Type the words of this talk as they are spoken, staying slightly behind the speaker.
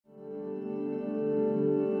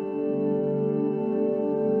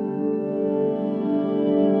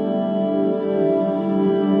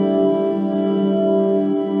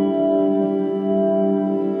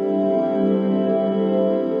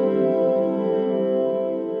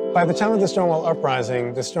By the time of the Stonewall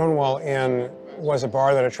Uprising, the Stonewall Inn was a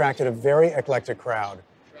bar that attracted a very eclectic crowd,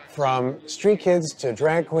 from street kids to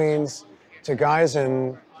drag queens to guys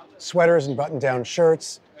in sweaters and button-down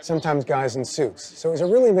shirts, sometimes guys in suits. So it was a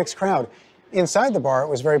really mixed crowd. Inside the bar, it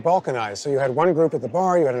was very balkanized. So you had one group at the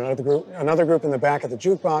bar, you had another group in the back at the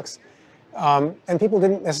jukebox, and people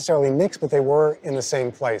didn't necessarily mix, but they were in the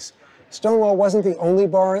same place. Stonewall wasn't the only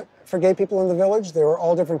bar for gay people in the village. There were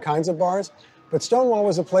all different kinds of bars, but Stonewall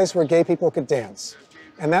was a place where gay people could dance.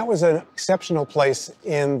 And that was an exceptional place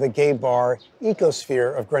in the gay bar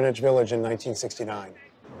ecosphere of Greenwich Village in 1969.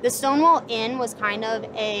 The Stonewall Inn was kind of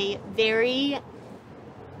a very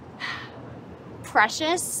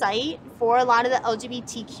precious site for a lot of the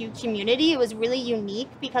LGBTQ community. It was really unique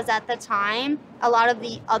because at the time, a lot of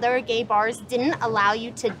the other gay bars didn't allow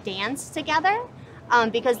you to dance together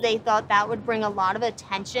because they thought that would bring a lot of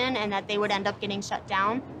attention and that they would end up getting shut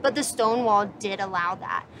down. But the Stonewall did allow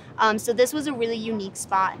that. So this was a really unique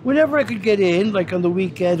spot. Whenever I could get in, like on the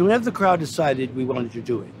weekends, whenever the crowd decided we wanted to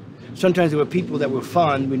do it. Sometimes there were people that were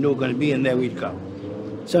fun, we knew were going to be in there, we'd go.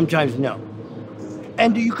 Sometimes no.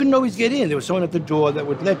 And you couldn't always get in. There was someone at the door that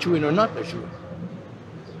would let you in or not let you in.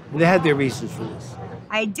 And they had their reasons for this.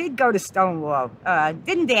 I did go to Stonewall.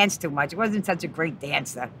 Didn't dance too much. I wasn't such a great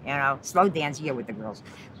dancer, you know. Slow dance here with the girls.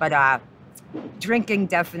 But drinking,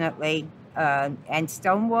 definitely. And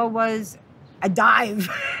Stonewall was a dive.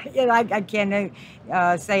 You know, I can't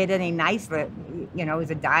say it any nicer. You know, it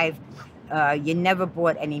was a dive. You never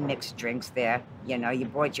bought any mixed drinks there. You know, you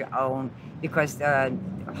bought your own because the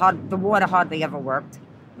water hardly ever worked.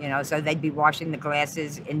 You know, so they'd be washing the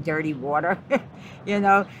glasses in dirty water, you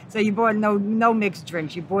know. So you bought no mixed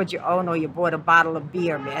drinks. You bought your own, or you bought a bottle of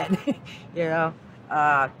beer, man. You know,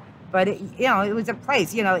 but you know, it was a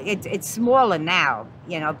place. You know, it's smaller now.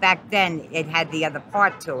 You know, back then it had the other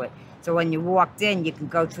part to it. So when you walked in, you could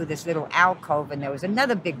go through this little alcove, and there was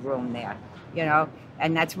another big room there. You know,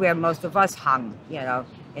 and that's where most of us hung. You know,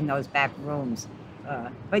 in those back rooms.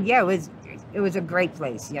 But yeah, it was a great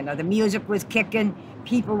place. You know, the music was kicking.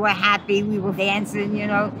 People were happy. We were dancing. You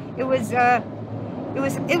know, it was good.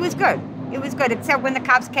 It was good, except when the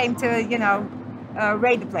cops came to, you know,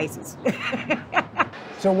 raid the places.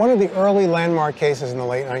 So one of the early landmark cases in the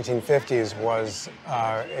late 1950s was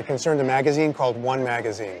it concerned a magazine called One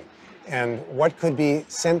Magazine, and what could be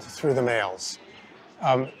sent through the mails.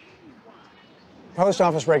 Post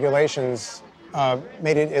office regulations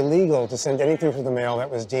made it illegal to send anything through the mail that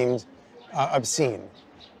was deemed obscene.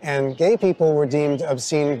 And gay people were deemed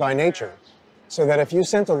obscene by nature. So that if you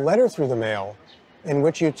sent a letter through the mail in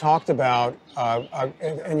which you talked about,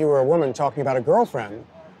 and you were a woman talking about a girlfriend,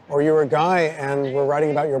 or you were a guy and were writing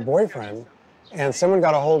about your boyfriend, and someone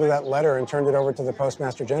got a hold of that letter and turned it over to the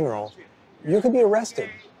Postmaster General, you could be arrested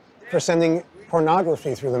for sending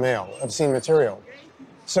pornography through the mail, obscene material.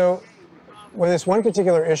 So when this one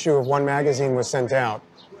particular issue of One Magazine was sent out,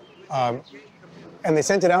 and they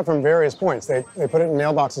sent it out from various points. They put it in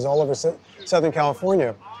mailboxes all over Southern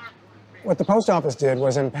California. What the post office did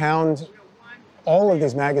was impound all of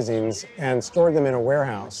these magazines and stored them in a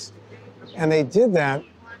warehouse. And they did that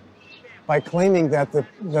by claiming that the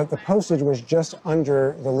postage was just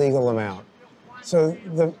under the legal amount. So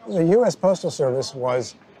the U.S. Postal Service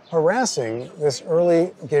was harassing this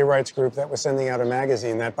early gay rights group that was sending out a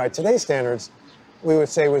magazine that by today's standards, we would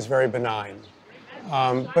say was very benign.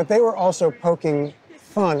 But they were also poking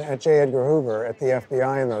fun at J. Edgar Hoover at the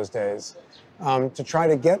FBI in those days to try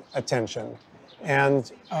to get attention.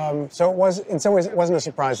 And so it was, in some ways, it wasn't a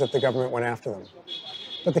surprise that the government went after them.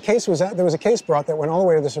 But there was a case brought that went all the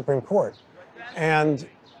way to the Supreme Court. And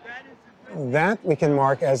that we can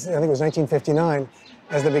mark as, I think it was 1959,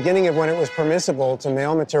 as the beginning of when it was permissible to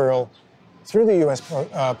mail material through the U.S.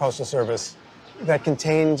 Postal Service that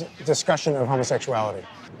contained discussion of homosexuality.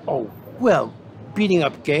 Oh, well, beating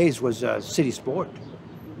up gays was a city sport.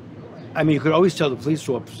 I mean, you could always tell the police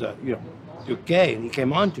officer, you know, you're gay, and he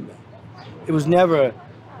came on to me. It was never,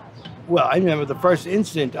 well, I remember the first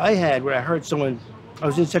incident I had where I heard someone, I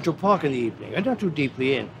was in Central Park in the evening, I'm not too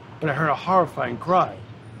deeply in, but I heard a horrifying cry.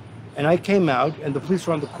 And I came out, and the police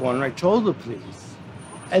were on the corner, I told the police,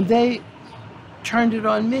 and they turned it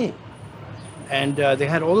on me. And they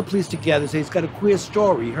had all the police together say, he's got a queer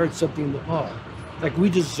story, he heard something in the park. Like, we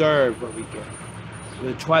deserve what we get.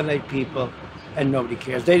 We're the Twilight people, and nobody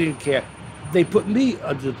cares. They didn't care. They put me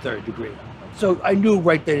under the third degree. So I knew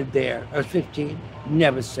right then and there, I was 15,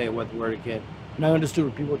 never say a word again. And I understood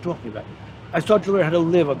what people were talking about. I started to learn how to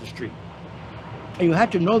live on the street. And you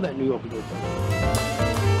had to know that in New York in those days.